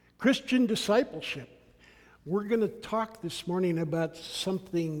Christian discipleship. We're going to talk this morning about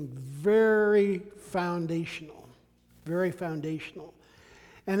something very foundational,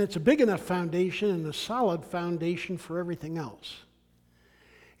 And it's a big enough foundation and a solid foundation for everything else.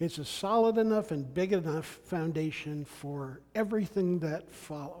 It's a solid enough and big enough foundation for everything that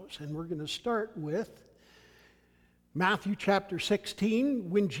follows. And we're going to start with Matthew chapter 16,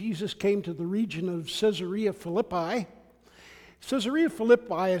 when Jesus came to the region of Caesarea Philippi. Caesarea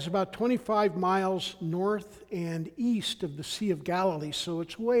Philippi is about 25 miles north and east of the Sea of Galilee, so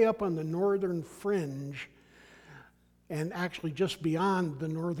it's way up on the northern fringe, and actually just beyond the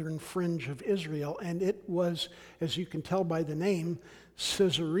northern fringe of Israel. And it was, as you can tell by the name,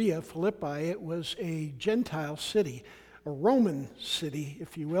 Caesarea Philippi, it was a Gentile city, a Roman city,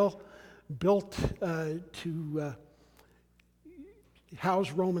 if you will, built to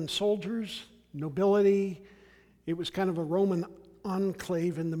house Roman soldiers, nobility. It was kind of a Roman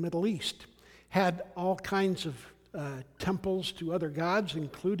enclave in the Middle East. Had all kinds of temples to other gods,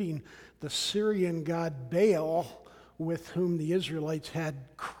 including the Syrian god Baal, with whom the Israelites had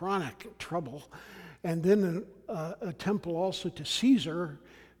chronic trouble. And then a temple also to Caesar,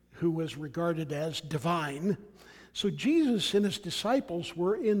 who was regarded as divine. So Jesus and his disciples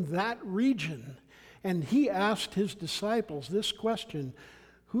were in that region. And he asked his disciples this question: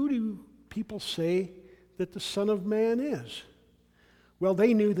 who do people say that the Son of Man is? Well,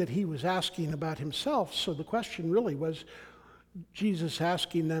 they knew that he was asking about himself, so the question really was Jesus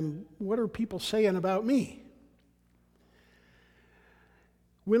asking them, what are people saying about me?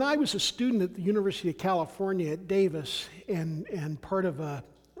 When I was a student at the University of California at Davis and part of a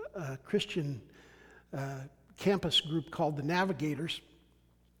Christian campus group called the Navigators,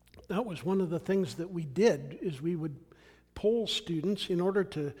 that was one of the things that we did, is we would poll students in order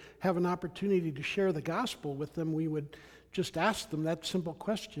to have an opportunity to share the gospel with them. We would just ask them that simple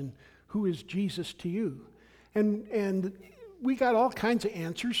question: who is Jesus to you? And we got all kinds of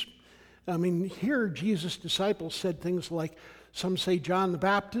answers. I mean, here Jesus' disciples said things like, some say John the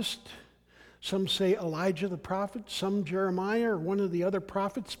Baptist, some say Elijah the prophet, some Jeremiah or one of the other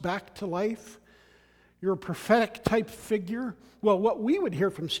prophets back to life. You're a prophetic type figure. Well, what we would hear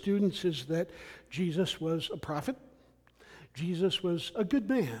from students is that Jesus was a prophet. Jesus was a good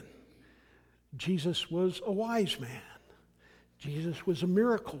man. Jesus was a wise man. Jesus was a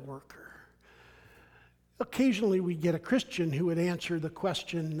miracle worker. Occasionally we get a Christian who would answer the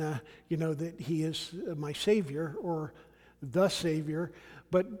question, that he is my Savior or the Savior.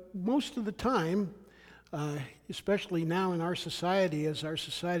 But most of the time, especially now in our society, as our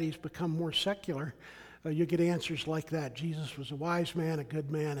society's become more secular, you get answers like that. Jesus was a wise man, a good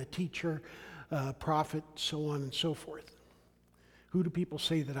man, a teacher, a prophet, so on and so forth. Who do people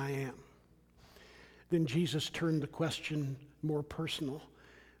say that I am? Then Jesus turned the question more personal,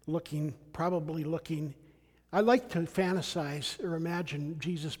 probably looking. I like to fantasize or imagine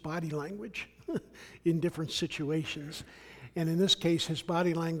Jesus' body language in different situations. And in this case, his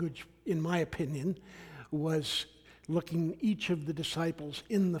body language, in my opinion, was looking each of the disciples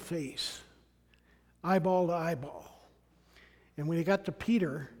in the face, eyeball to eyeball. And when he got to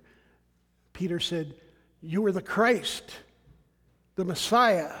Peter, Peter said, "You are the Christ, the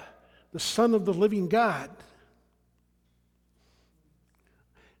Messiah, the Son of the living God."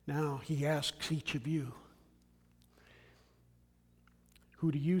 Now he asks each of you,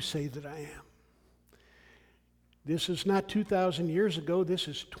 who do you say that I am? This is not 2,000 years ago. This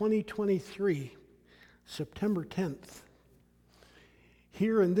is 2023, September 10th.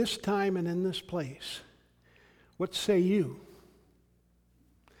 Here in this time and in this place, what say you?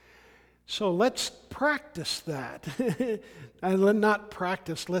 So let's practice that. And not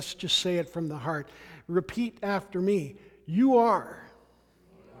practice, let's just say it from the heart. Repeat after me. You are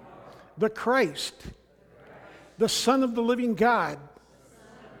the Christ, the Son of the living God.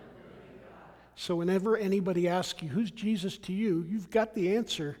 So whenever anybody asks you, who's Jesus to you, you've got the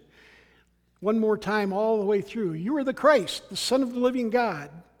answer. One more time all the way through. You are the Christ, the Son of the living God.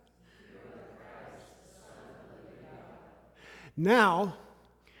 Now,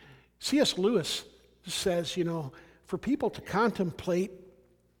 C.S. Lewis says, for people to contemplate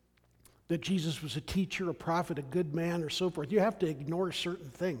that Jesus was a teacher, a prophet, a good man, or so forth, you have to ignore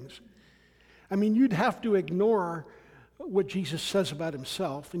certain things. I mean, you'd have to ignore what Jesus says about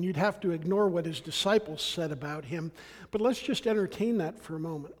himself, and you'd have to ignore what his disciples said about him. But let's just entertain that for a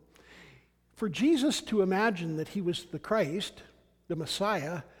moment. For Jesus to imagine that he was the Christ, the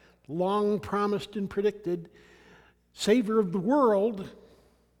Messiah, long promised and predicted, Savior of the world,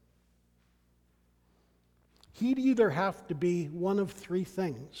 he'd either have to be one of three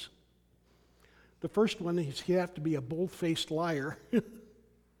things. The first one is he'd have to be a bold-faced liar.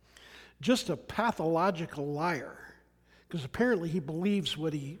 just a pathological liar, because apparently he believes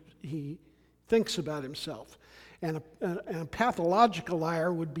what he thinks about himself. And a pathological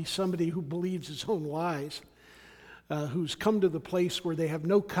liar would be somebody who believes his own lies, who's come to the place where they have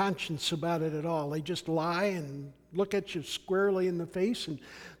no conscience about it at all. They just lie and look at you squarely in the face, and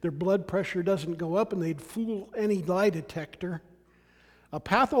their blood pressure doesn't go up, and they'd fool any lie detector. A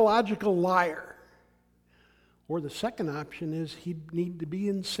pathological liar. Or the second option is he'd need to be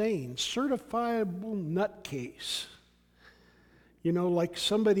insane, certifiable nutcase. You know, like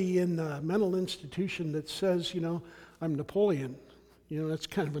somebody in a mental institution that says, I'm Napoleon. That's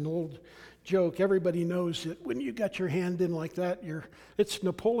kind of an old joke. Everybody knows that when you got your hand in like that, it's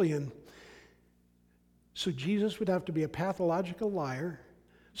Napoleon. So Jesus would have to be a pathological liar,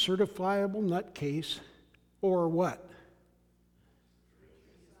 certifiable nutcase, or what?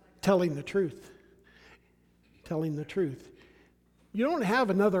 Telling the truth. Telling the truth. You don't have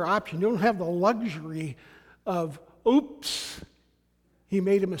another option. You don't have the luxury of, oops, he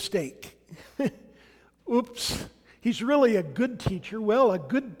made a mistake. Oops, he's really a good teacher. Well, a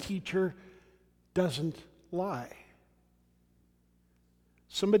good teacher doesn't lie.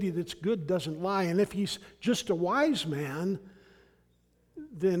 Somebody that's good doesn't lie. And if he's just a wise man,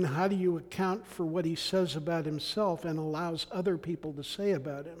 then how do you account for what he says about himself and allows other people to say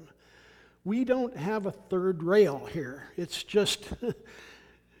about him? We don't have a third rail here. It's just,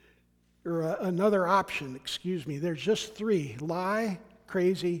 or another option, excuse me. There's just three: lie,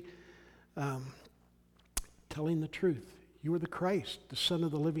 crazy, telling the truth. You are the Christ, the Son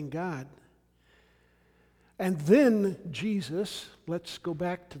of the living God. And then Jesus, let's go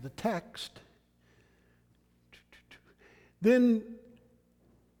back to the text. Then,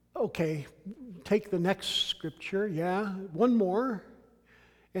 okay, take the next scripture, one more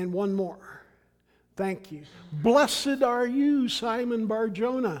and one more. Thank you. Blessed are you, Simon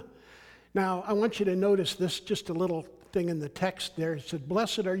Bar-Jonah. Now, I want you to notice this, just a little thing in the text there. It said,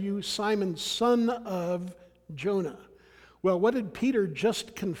 blessed are you, Simon, son of Jonah. Well, what did Peter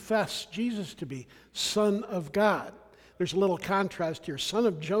just confess Jesus to be? Son of God. There's a little contrast here. Son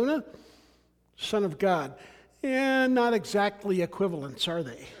of Jonah, son of God. And not exactly equivalents, are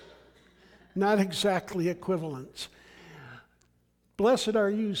they? Not exactly equivalents. Blessed are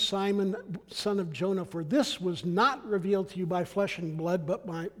you, Simon, son of Jonah, for this was not revealed to you by flesh and blood, but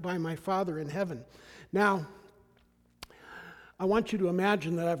by my Father in heaven. Now, I want you to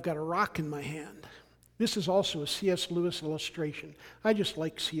imagine that I've got a rock in my hand. This is also a C.S. Lewis illustration. I just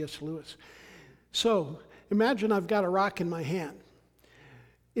like C.S. Lewis. So, imagine I've got a rock in my hand.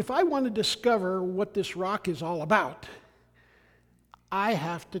 If I want to discover what this rock is all about, I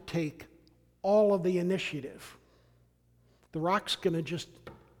have to take all of the initiative. The rock's going to just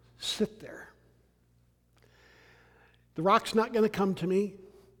sit there. The rock's not going to come to me.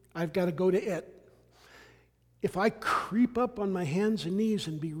 I've got to go to it. If I creep up on my hands and knees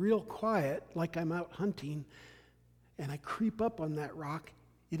and be real quiet, like I'm out hunting, and I creep up on that rock,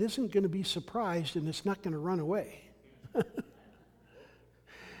 it isn't going to be surprised and it's not going to run away.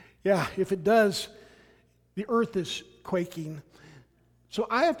 Yeah, if it does, the earth is quaking. So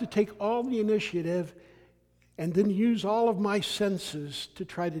I have to take all the initiative and then use all of my senses to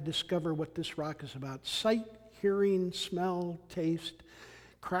try to discover what this rock is about. Sight, hearing, smell, taste,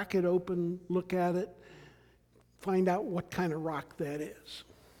 crack it open, look at it, find out what kind of rock that is.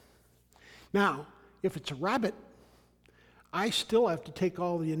 Now, if it's a rabbit, I still have to take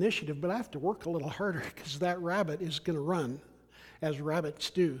all the initiative, but I have to work a little harder because that rabbit is going to run, as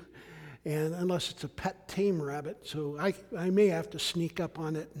rabbits do. And unless it's a pet tame rabbit, so I may have to sneak up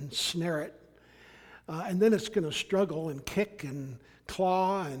on it and snare it. And then it's going to struggle and kick and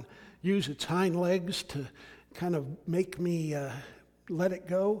claw and use its hind legs to kind of make me let it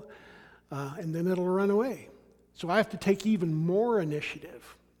go, and then it'll run away. So I have to take even more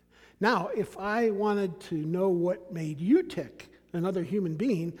initiative. Now, if I wanted to know what made you tick, another human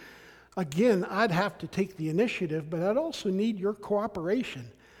being, again, I'd have to take the initiative, but I'd also need your cooperation.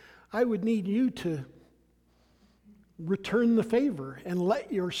 I would need you to return the favor and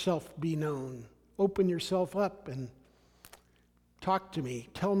let yourself be known. Open yourself up and talk to me.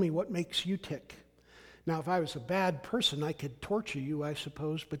 Tell me what makes you tick. Now, if I was a bad person, I could torture you, I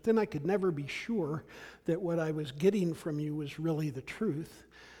suppose, but then I could never be sure that what I was getting from you was really the truth,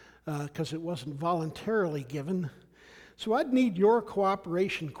 because it wasn't voluntarily given. So I'd need your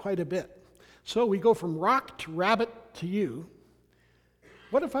cooperation quite a bit. So we go from rock to rabbit to you.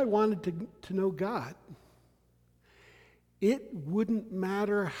 What if I wanted to know God? It wouldn't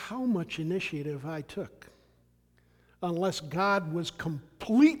matter how much initiative I took, unless God was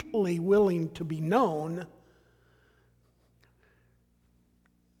completely willing to be known.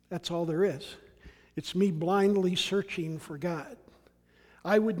 That's all there is. It's me blindly searching for God.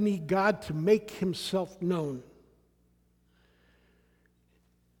 I would need God to make himself known.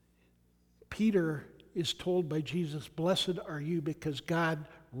 Peter is told by Jesus, "Blessed are you because God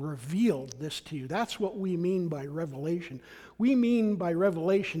revealed this to you." That's what we mean by revelation. We mean by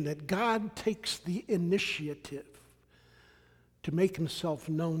revelation that God takes the initiative to make himself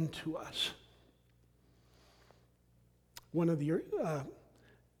known to us. One of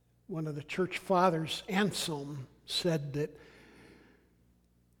the church fathers, Anselm, said that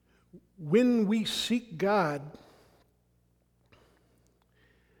when we seek God,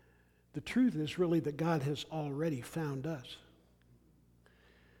 the truth is really that God has already found us.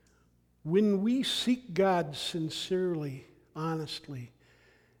 When we seek God sincerely, honestly,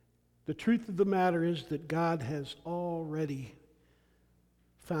 the truth of the matter is that God has already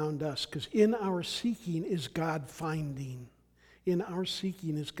found us, because in our seeking is God finding. In our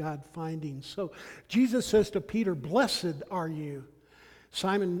seeking is God finding. So Jesus says to Peter, "Blessed are you,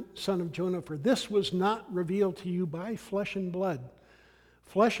 Simon, son of Jonah, for this was not revealed to you by flesh and blood."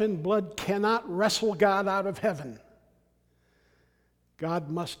 Flesh and blood cannot wrestle God out of heaven. God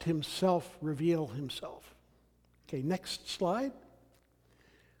must himself reveal himself. Okay, next slide.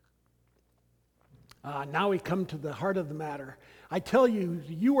 Now we come to the heart of the matter. "I tell you,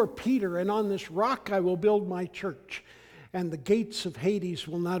 you are Peter, and on this rock I will build my church, and the gates of Hades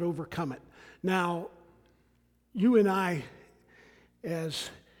will not overcome it." Now, you and I,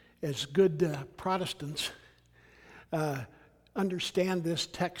 as good Protestants, understand this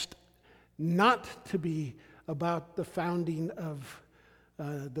text not to be about the founding of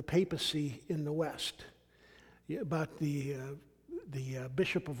the papacy in the West, about the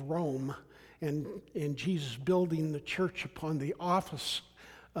Bishop of Rome and Jesus building the church upon the office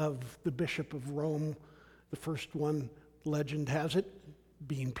of the Bishop of Rome, the first one, legend has it,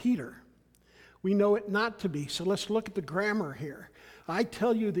 being Peter. We know it not to be, so let's look at the grammar here. "I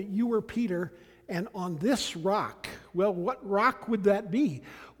tell you that you are Peter, and on this rock," well, what rock would that be?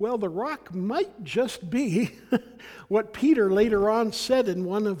 Well, the rock might just be what Peter later on said in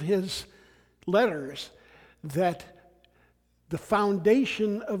one of his letters, that the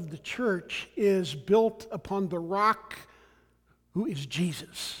foundation of the church is built upon the rock who is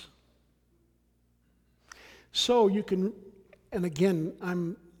Jesus. So you can, and again,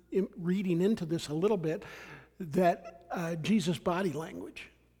 I'm reading into this a little bit, that Jesus' body language.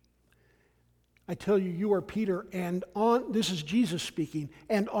 "I tell you, you are Peter, and this is Jesus speaking,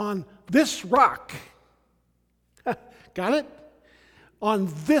 and on this rock," got it? "On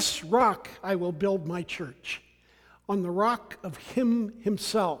this rock I will build my church." On the rock of him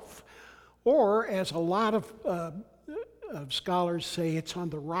himself. Or, as a lot of scholars say, it's on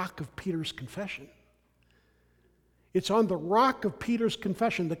the rock of Peter's confession. It's on the rock of Peter's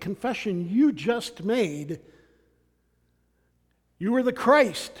confession, the confession you just made. You are the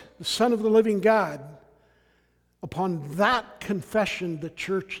Christ, the Son of the living God. Upon that confession, the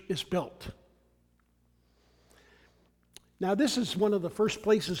church is built. Now, this is one of the first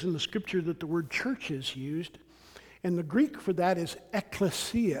places in the scripture that the word church is used. And the Greek for that is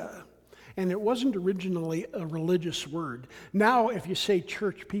ekklesia. And it wasn't originally a religious word. Now, if you say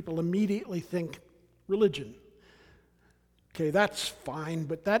church, people immediately think religion. Okay, that's fine,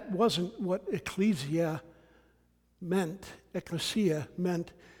 but that wasn't what ekklesia meant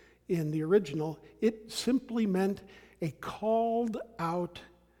in the original. It simply meant a called out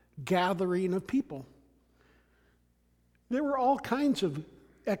gathering of people. There were all kinds of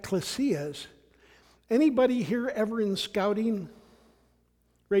ekklesias. Anybody here ever in scouting?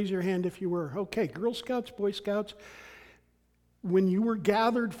 Raise your hand if you were. Okay, Girl Scouts, Boy Scouts. When you were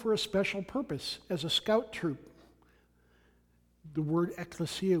gathered for a special purpose as a scout troop, the word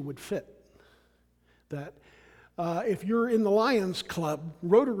ecclesia would fit that. If you're in the Lions Club,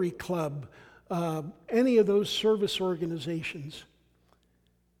 Rotary Club, any of those service organizations,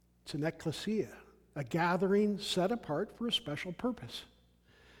 it's an ecclesia, a gathering set apart for a special purpose.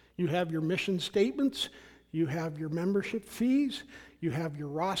 You have your mission statements, you have your membership fees, you have your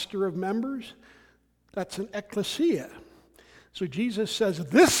roster of members. That's an ecclesia. So Jesus says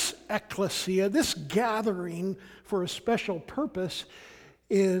this ecclesia, this gathering for a special purpose,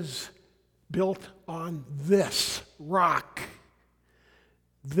 is built on this rock,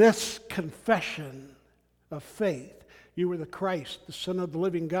 this confession of faith. You are the Christ, the Son of the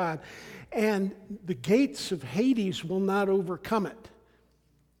living God, and the gates of Hades will not overcome it.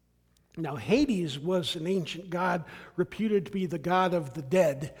 Now, Hades was an ancient god reputed to be the god of the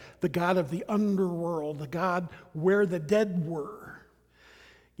dead, the god of the underworld, the god where the dead were.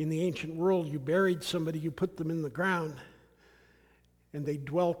 In the ancient world, you buried somebody, you put them in the ground, and they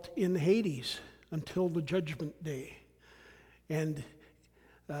dwelt in Hades until the judgment day. And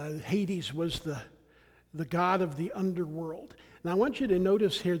Hades was the god of the underworld. Now I want you to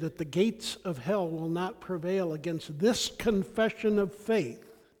notice here that the gates of hell will not prevail against this confession of faith.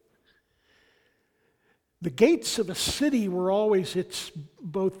 The gates of a city were always its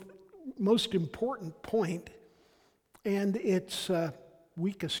both most important point and its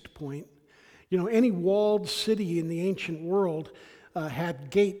weakest point. You know, any walled city in the ancient world had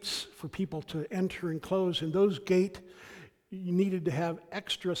gates for people to enter and close, and those gates, you needed to have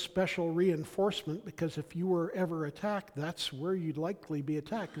extra special reinforcement, because if you were ever attacked, that's where you'd likely be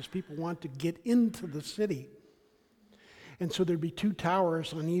attacked, because people want to get into the city. And so there'd be 2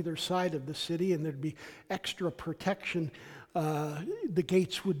 towers on either side of the city, and there'd be extra protection. The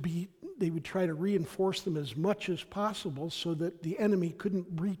gates they would try to reinforce them as much as possible so that the enemy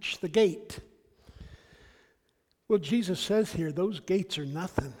couldn't breach the gate. Well, Jesus says here, those gates are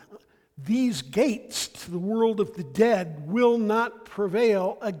nothing. These gates to the world of the dead will not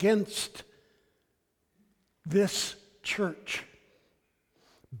prevail against this church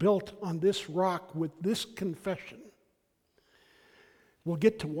built on this rock with this confession. We'll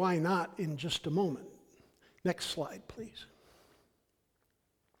get to why not in just a moment. Next slide, please.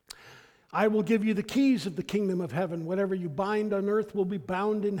 I will give you the keys of the kingdom of heaven. Whatever you bind on earth will be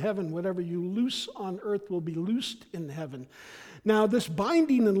bound in heaven. Whatever you loose on earth will be loosed in heaven. Now, this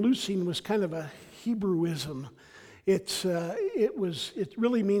binding and loosing was kind of a Hebrewism. It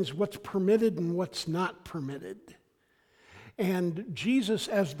really means what's permitted and what's not permitted. And Jesus,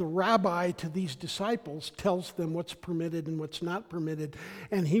 as the rabbi to these disciples, tells them what's permitted and what's not permitted.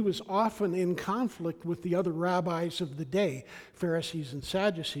 And he was often in conflict with the other rabbis of the day, Pharisees and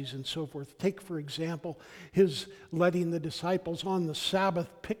Sadducees and so forth. Take, for example, his letting the disciples on the Sabbath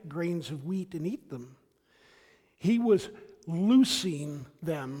pick grains of wheat and eat them. He was loosing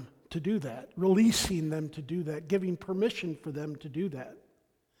them to do that, releasing them to do that, giving permission for them to do that.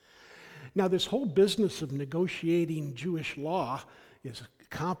 Now, this whole business of negotiating Jewish law is a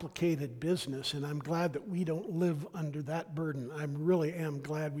complicated business, and I'm glad that we don't live under that burden. I really am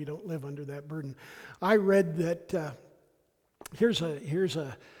glad we don't live under that burden. I read that here's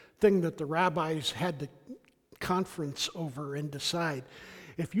a thing that the rabbis had to conference over and decide.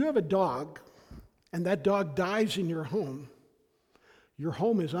 If you have a dog and that dog dies in your home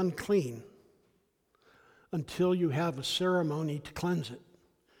is unclean until you have a ceremony to cleanse it.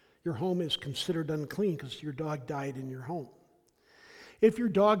 Your home is considered unclean because your dog died in your home. If your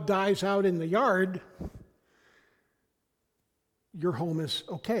dog dies out in the yard, your home is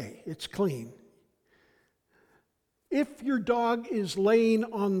okay, it's clean. If your dog is laying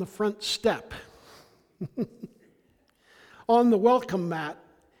on the front step, on the welcome mat,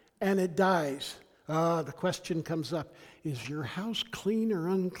 and it dies, the question comes up, is your house clean or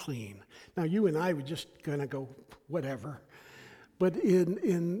unclean? Now, you and I would just kind of go, whatever. But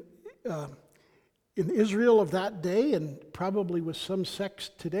in Israel of that day, and probably with some sects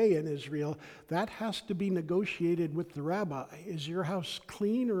today in Israel, that has to be negotiated with the rabbi. Is your house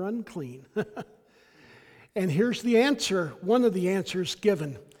clean or unclean? And here's the answer, one of the answers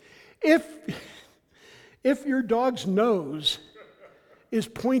given. If your dog's nose is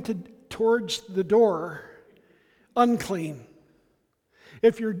pointed towards the door, unclean.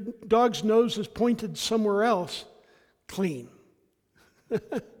 If your dog's nose is pointed somewhere else, clean.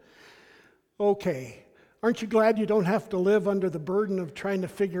 Okay. Aren't you glad you don't have to live under the burden of trying to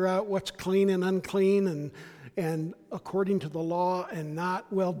figure out what's clean and unclean and according to the law and not?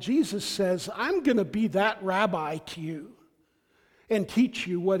 Well, Jesus says, I'm going to be that rabbi to you and teach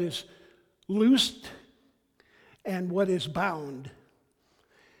you what is loosed and what is bound.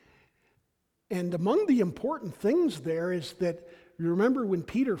 And among the important things there is that, you remember when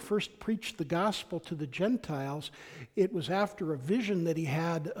Peter first preached the gospel to the Gentiles, it was after a vision that he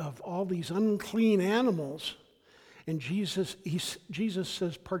had of all these unclean animals. And Jesus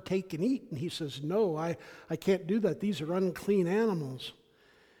says, partake and eat. And he says, no, I can't do that. These are unclean animals.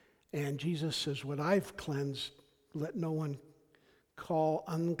 And Jesus says, what I've cleansed, let no one call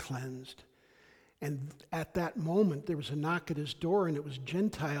uncleansed. And at that moment, there was a knock at his door, and it was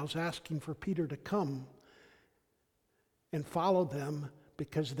Gentiles asking for Peter to come and follow them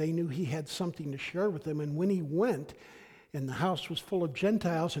because they knew he had something to share with them. And when he went, and the house was full of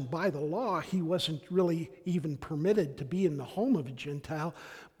Gentiles, and by the law, he wasn't really even permitted to be in the home of a Gentile,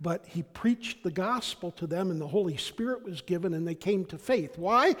 but he preached the gospel to them, and the Holy Spirit was given, and they came to faith.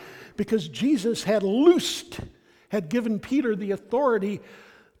 Why? Because Jesus had given Peter the authority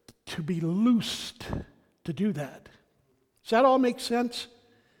to be loosed to do that. Does that all make sense?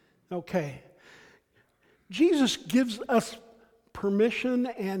 Okay. Jesus gives us permission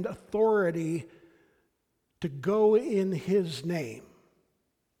and authority to go in his name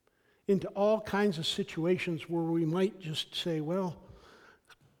into all kinds of situations where we might just say, well,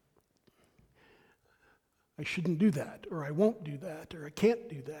 I shouldn't do that, or I won't do that, or I can't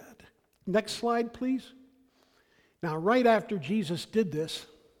do that. Next slide, please. Now, right after Jesus did this,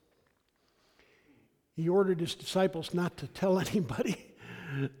 he ordered his disciples not to tell anybody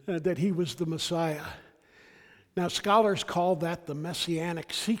that he was the Messiah. Now, scholars call that the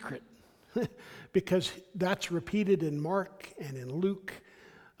messianic secret because that's repeated in Mark and in Luke.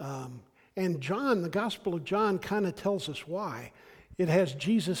 And John, the Gospel of John, kind of tells us why. It has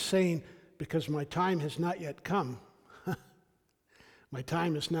Jesus saying, because my time has not yet come. My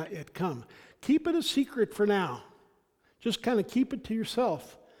time has not yet come. Keep it a secret for now. Just kind of keep it to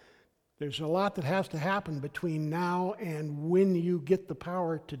yourself. There's a lot that has to happen between now and when you get the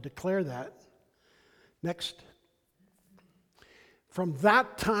power to declare that. Next. From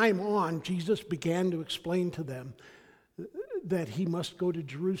that time on, Jesus began to explain to them that he must go to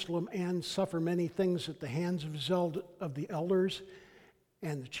Jerusalem and suffer many things at the hands of the elders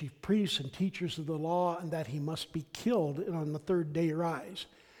and the chief priests and teachers of the law, and that he must be killed and on the third day rise.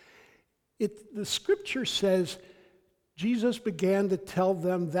 The scripture says Jesus began to tell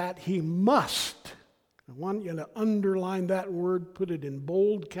them that he must. I want you to underline that word, put it in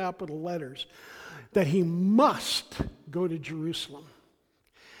bold capital letters, that he must go to Jerusalem.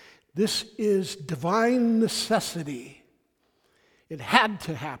 This is divine necessity. It had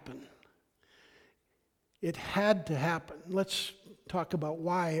to happen. It had to happen. Let's talk about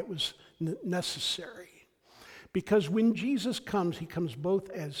why it was necessary. Because when Jesus comes, he comes both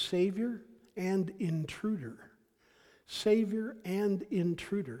as Savior and intruder. Savior and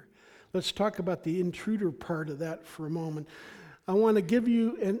intruder. Let's talk about the intruder part of that for a moment. I want to give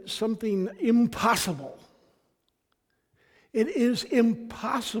you something impossible. It is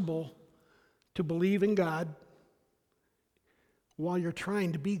impossible to believe in God while you're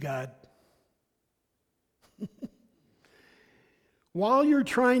trying to be God. While you're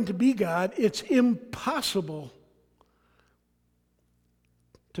trying to be God, it's impossible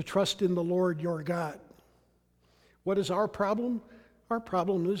to trust in the Lord your God. What is our problem? Our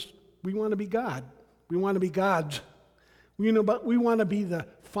problem is we want to be God. We want to be gods. We want to be the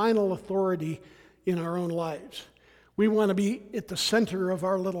final authority in our own lives. We want to be at the center of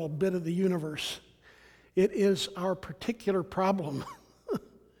our little bit of the universe. It is our particular problem,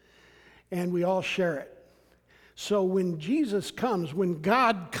 and we all share it. So when Jesus comes, when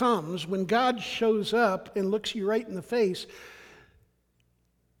God shows up and looks you right in the face,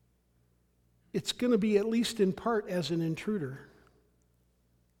 it's going to be at least in part as an intruder.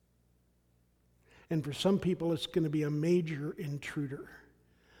 And for some people, it's going to be a major intruder.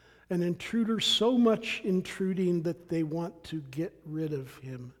 An intruder so much intruding that they want to get rid of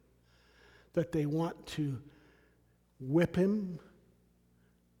him, that they want to whip him,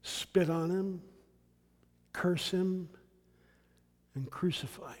 spit on him, curse him, and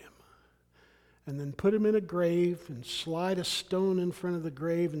crucify him. And then put him in a grave and slide a stone in front of the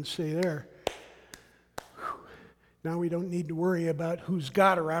grave and say, there, now we don't need to worry about who's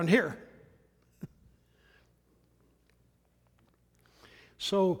God around here.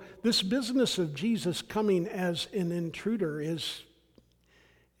 So this business of Jesus coming as an intruder is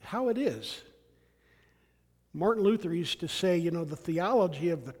how it is. Martin Luther used to say, the theology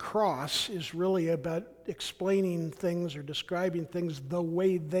of the cross is really about explaining things or describing things the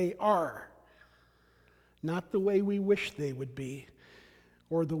way they are, not the way we wish they would be,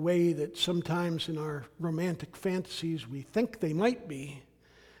 or the way that sometimes in our romantic fantasies we think they might be,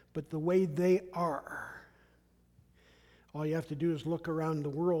 but the way they are. All you have to do is look around the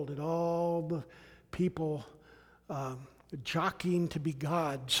world at all the people jockeying to be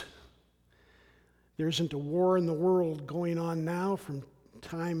gods. There isn't a war in the world going on now from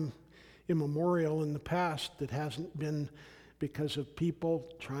time immemorial in the past that hasn't been because of people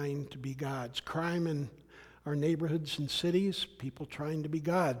trying to be gods. Crime in our neighborhoods and cities, people trying to be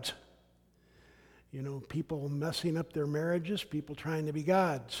gods. People messing up their marriages, people trying to be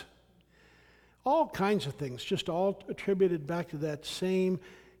gods. All kinds of things, just all attributed back to that same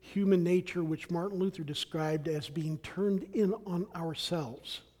human nature which Martin Luther described as being turned in on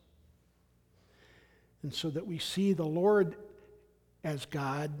ourselves. And so that we see the Lord as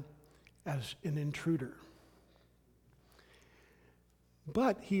God, as an intruder.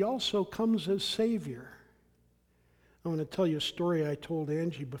 But he also comes as Savior. I want to tell you a story I told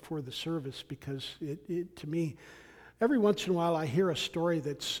Angie before the service because it to me, every once in a while I hear a story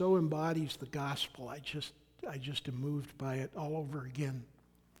that so embodies the gospel. I just am moved by it all over again.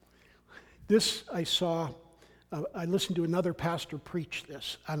 This I saw I listened to another pastor preach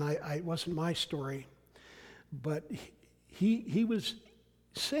this, and it wasn't my story, but he was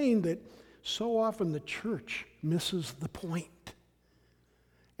saying that so often the church misses the point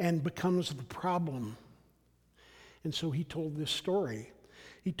and becomes the problem. And so he told this story.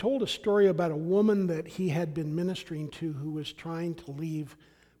 He told a story about a woman that he had been ministering to who was trying to leave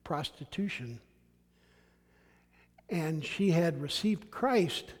prostitution. And she had received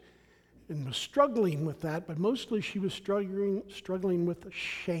Christ and was struggling with that, but mostly she was struggling with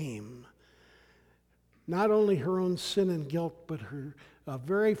shame. Not only her own sin and guilt, but a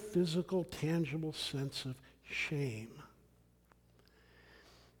very physical, tangible sense of shame.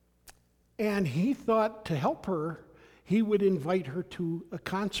 And he thought to help her, he would invite her to a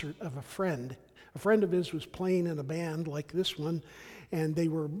concert of a friend. A friend of his was playing in a band like this one, and they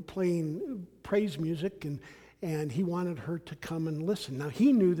were playing praise music, and he wanted her to come and listen. Now,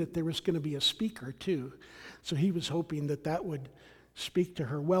 he knew that there was going to be a speaker, too, so he was hoping that would speak to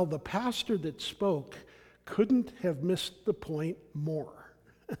her. Well, the pastor that spoke couldn't have missed the point more.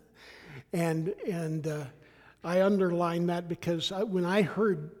 and I underline that because when I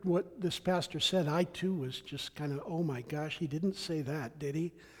heard what this pastor said, I too was just kind of, oh my gosh, he didn't say that, did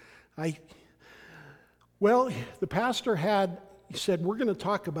he? Well, the pastor he said, we're going to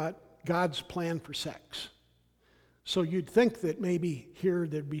talk about God's plan for sex. So you'd think that maybe here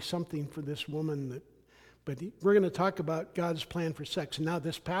there'd be something for this woman, but we're going to talk about God's plan for sex. And now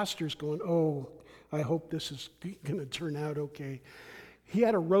this pastor's going, oh, I hope this is going to turn out okay. He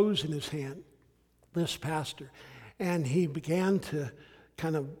had a rose in his hand, this pastor, and he began to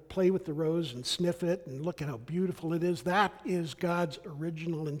kind of play with the rose and sniff it and look at how beautiful it is. That is God's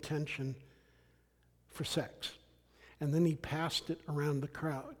original intention for sex. And then he passed it around the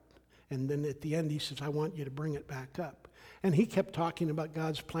crowd. And then at the end he says, I want you to bring it back up. And he kept talking about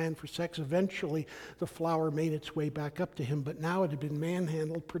God's plan for sex. Eventually the flower made its way back up to him, but now it had been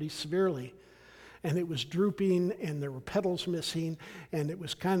manhandled pretty severely. And it was drooping, and there were petals missing, and it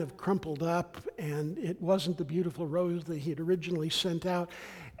was kind of crumpled up, and it wasn't the beautiful rose that he had originally sent out.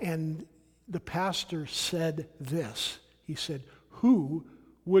 And the pastor said this. He said, who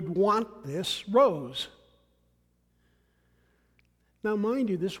would want this rose? Now,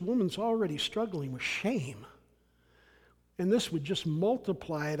 mind you, this woman's already struggling with shame. And this would just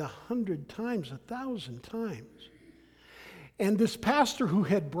multiply it 100 times, 1,000 times. And this pastor who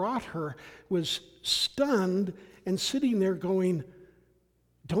had brought her was stunned and sitting there going,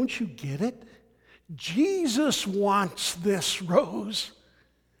 don't you get it? Jesus wants this rose.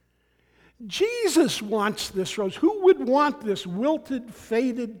 Jesus wants this rose. Who would want this wilted,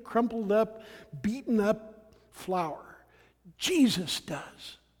 faded, crumpled up, beaten up flower? Jesus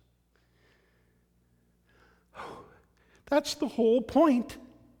does. That's the whole point.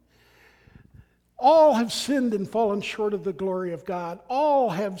 All have sinned and fallen short of the glory of God. All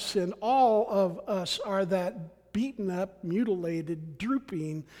have sinned. All of us are that beaten up, mutilated,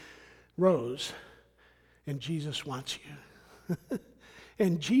 drooping rose. And Jesus wants you.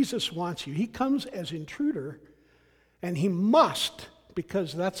 And Jesus wants you. He comes as intruder, and he must,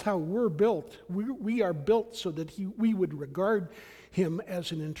 because that's how we're built. We are built so that we would regard him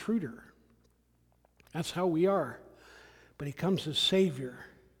as an intruder. That's how we are. But he comes as Savior.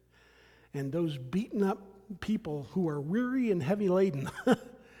 And those beaten up people who are weary and heavy laden,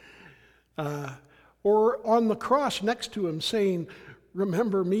 or on the cross next to him saying,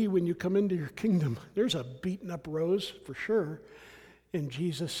 remember me when you come into your kingdom. There's a beaten up rose for sure. And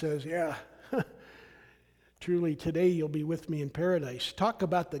Jesus says, yeah, truly today you'll be with me in paradise. Talk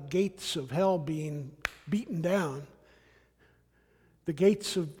about the gates of hell being beaten down. The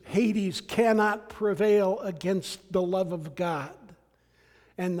gates of Hades cannot prevail against the love of God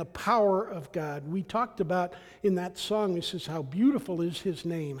and the power of God. We talked about in that song, it says, how beautiful is his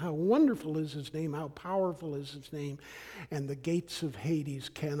name, how wonderful is his name, how powerful is his name. And the gates of Hades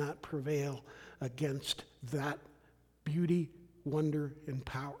cannot prevail against that beauty, wonder, and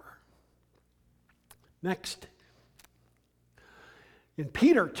power. Next. And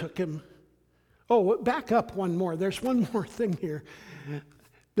Peter took him. Oh, back up one more. There's one more thing here.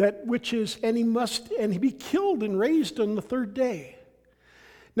 That which is, and he be killed and raised on the third day.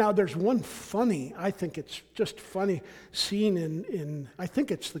 Now, there's one funny, I think it's just funny scene in I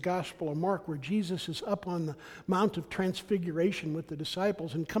think it's the Gospel of Mark, where Jesus is up on the Mount of Transfiguration with the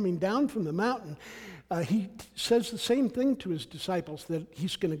disciples, and coming down from the mountain, he says the same thing to his disciples, that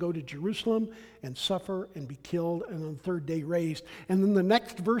he's going to go to Jerusalem and suffer and be killed and on the third day raised. And then the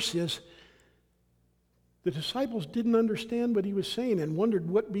next verse is, the disciples didn't understand what he was saying and wondered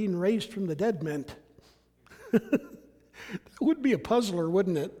what being raised from the dead meant. That would be a puzzler,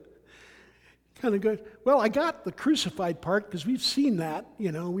 wouldn't it? kind of good. Well, I got the crucified part because we've seen that,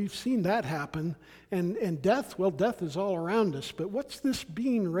 we've seen that happen. And death, well, death is all around us. But what's this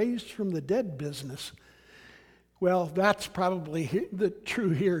being raised from the dead business? Well, that's probably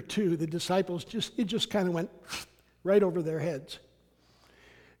true here too. The disciples it just kind of went right over their heads.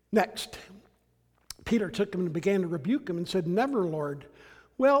 Next, Peter took him and began to rebuke him and said, "Never, Lord."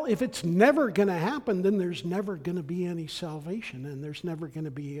 Well, if it's never going to happen, then there's never going to be any salvation and there's never going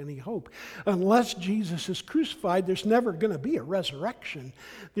to be any hope. Unless Jesus is crucified, there's never going to be a resurrection.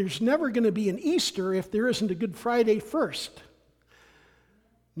 There's never going to be an Easter if there isn't a Good Friday first.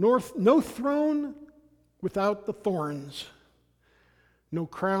 No throne without the thorns. No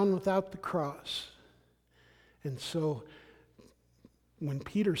crown without the cross. And so when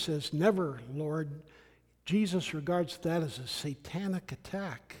Peter says, "Never, Lord," Jesus regards that as a satanic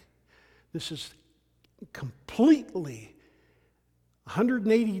attack. This is completely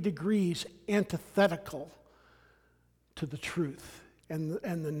 180 degrees antithetical to the truth and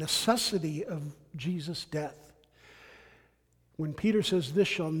the necessity of Jesus' death. When Peter says, "This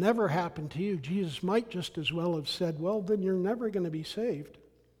shall never happen to you," Jesus might just as well have said, "Well, then you're never going to be saved."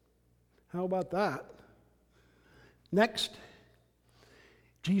 How about that? Next,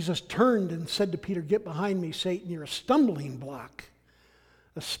 Jesus turned and said to Peter, "Get behind me, Satan. You're a stumbling block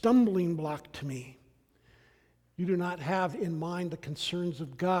to me. You do not have in mind the concerns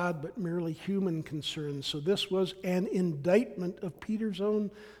of God, but merely human concerns." So this was an indictment of Peter's own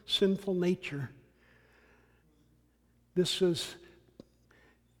sinful nature. This was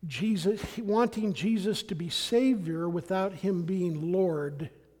Jesus wanting Jesus to be Savior without him being Lord,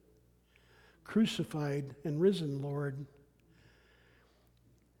 crucified and risen Lord.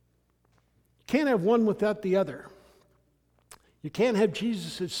 Can't have one without the other. You can't have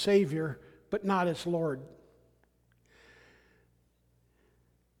Jesus as Savior, but not as Lord.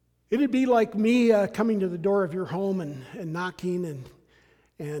 It'd be like me coming to the door of your home and knocking,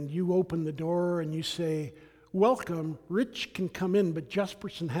 and you open the door and you say, "Welcome, Rich can come in, but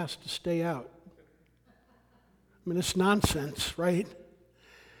Jespersen has to stay out." I mean, it's nonsense, right?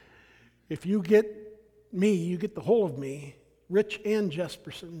 If you get me, you get the whole of me, Rich and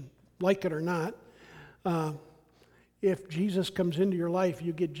Jespersen. Like it or not, if Jesus comes into your life,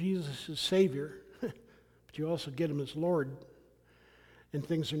 you get Jesus as Savior, but you also get him as Lord, and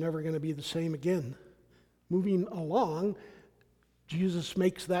things are never going to be the same again. Moving along, Jesus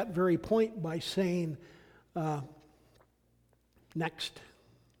makes that very point by saying, next,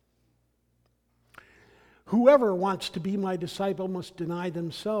 "Whoever wants to be my disciple must deny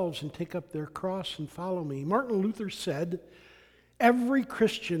themselves and take up their cross and follow me." Martin Luther said, "Every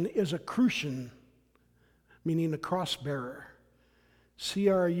Christian is a crucian," meaning a cross bearer.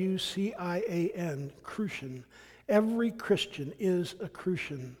 Crucian, crucian. Every Christian is a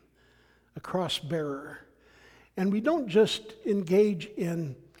crucian, a cross bearer. And we don't just engage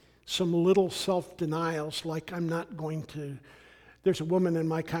in some little self-denials like there's a woman in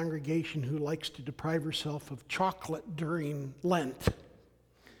my congregation who likes to deprive herself of chocolate during Lent.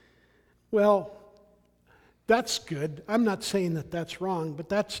 Well, that's good. I'm not saying that that's wrong, but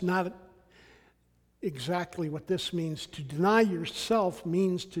that's not exactly what this means. To deny yourself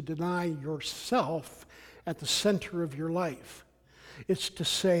means to deny yourself at the center of your life. It's to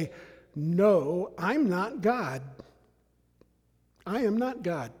say, "No, I'm not God. I am not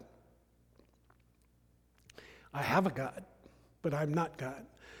God. I have a God, but I'm not God."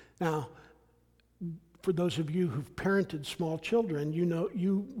 Now, for those of you who've parented small children,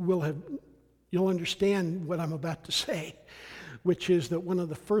 you'll understand what I'm about to say, which is that one of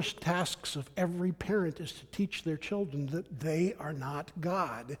the first tasks of every parent is to teach their children that they are not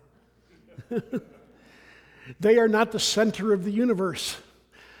God. They are not the center of the universe.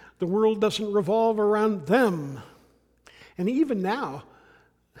 The world doesn't revolve around them. And even now,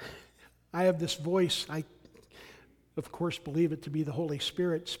 I have this voice, I of course believe it to be the Holy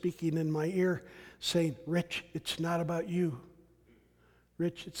Spirit speaking in my ear, saying, "Rich, it's not about you.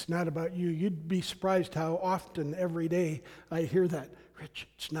 Rich, it's not about you." You'd be surprised how often every day I hear that. "Rich,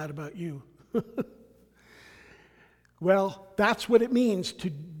 it's not about you." Well, that's what it means to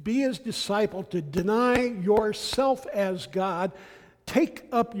be his disciple, to deny yourself as God, take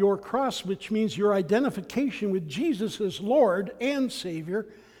up your cross, which means your identification with Jesus as Lord and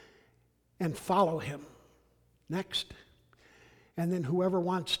Savior, and follow him. Next. And then whoever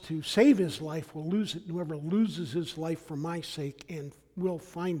wants to save his life will lose it. Whoever loses his life for my sake and will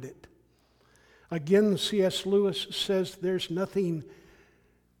find it. Again, C.S. Lewis says there's nothing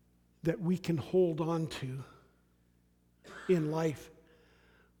that we can hold on to in life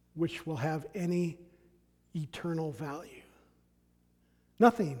which will have any eternal value.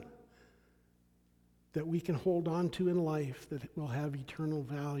 Nothing. that we can hold on to in life that will have eternal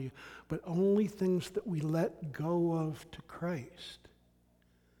value, but only things that we let go of to Christ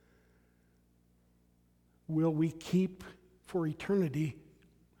will we keep for eternity,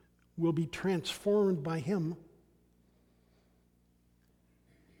 will be transformed by Him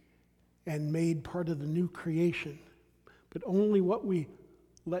and made part of the new creation. But only what we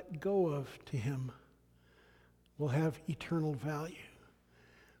let go of to Him will have eternal value.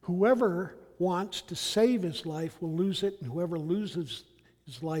 Whoever wants to save his life will lose it, and whoever loses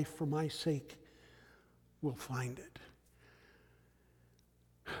his life for my sake will find it.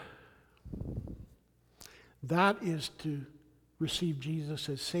 That is to receive Jesus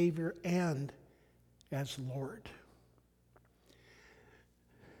as Savior and as Lord.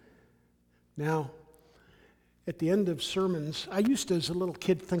 Now, at the end of sermons, I used to, as a little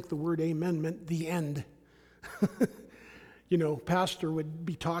kid, think the word amen meant the end. You know, pastor would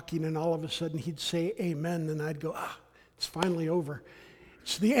be talking and all of a sudden he'd say amen, and I'd go, it's finally over.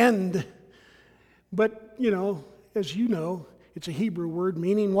 It's the end. But, as you know, it's a Hebrew word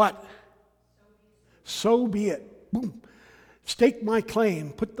meaning what? So be it. Boom. Stake my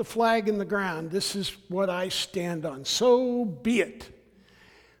claim. Put the flag in the ground. This is what I stand on. So be it.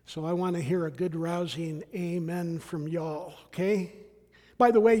 So I want to hear a good rousing amen from y'all, okay?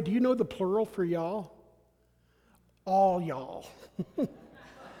 By the way, do you know the plural for y'all? All y'all.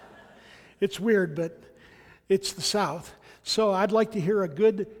 It's weird, but it's the South. So I'd like to hear a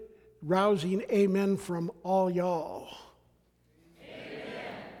good rousing amen from all y'all.